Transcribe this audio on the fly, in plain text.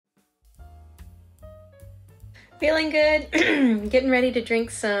Feeling good. Getting ready to drink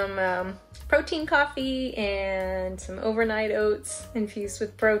some protein coffee and some overnight oats infused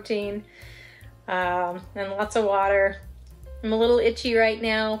with protein, and lots of water. I'm a little itchy right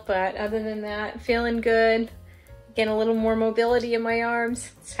now, but other than that, feeling good. Getting a little more mobility in my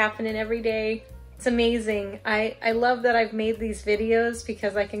arms. It's happening every day. It's amazing. I love that I've made these videos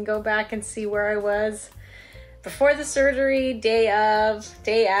because I can go back and see where I was before the surgery, day of,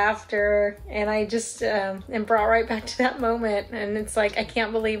 day after, and I just am brought right back to that moment. And it's like, I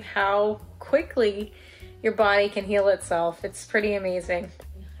can't believe how quickly your body can heal itself. It's pretty amazing.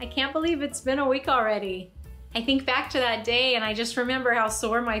 I can't believe it's been a week already. I think back to that day and I just remember how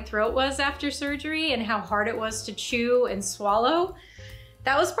sore my throat was after surgery and how hard it was to chew and swallow.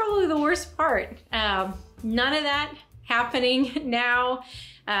 That was probably the worst part. None of that happening now.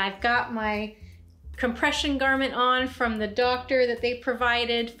 I've got my compression garment on from the doctor that they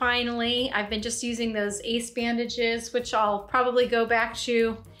provided finally. I've been just using those ACE bandages, which I'll probably go back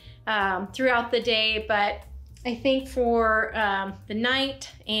to throughout the day, but I think for the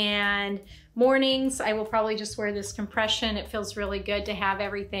night and mornings, I will probably just wear this compression. It feels really good to have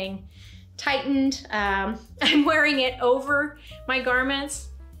everything tightened. I'm wearing it over my garments.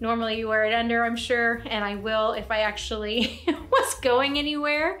 Normally you wear it under, I'm sure, and I will if I actually was going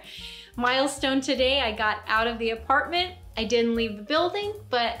anywhere. Milestone today, I got out of the apartment. I didn't leave the building,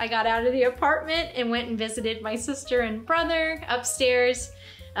 but I got out of the apartment and went and visited my sister and brother upstairs.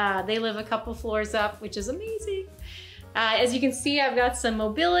 They live a couple floors up, which is amazing. As you can see, I've got some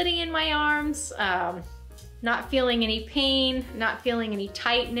mobility in my arms. Not feeling any pain, not feeling any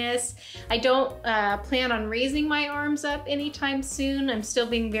tightness. I don't plan on raising my arms up anytime soon. I'm still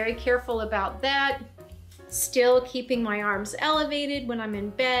being very careful about that. Still keeping my arms elevated when I'm in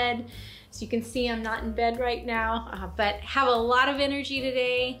bed. So you can see I'm not in bed right now, but have a lot of energy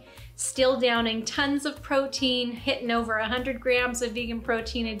today. Still downing tons of protein, hitting over 100 grams of vegan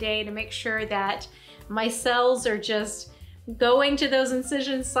protein a day to make sure that my cells are just going to those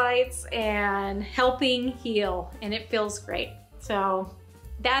incision sites and helping heal, and it feels great. So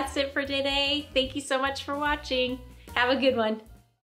that's it for today. Thank you so much for watching. Have a good one.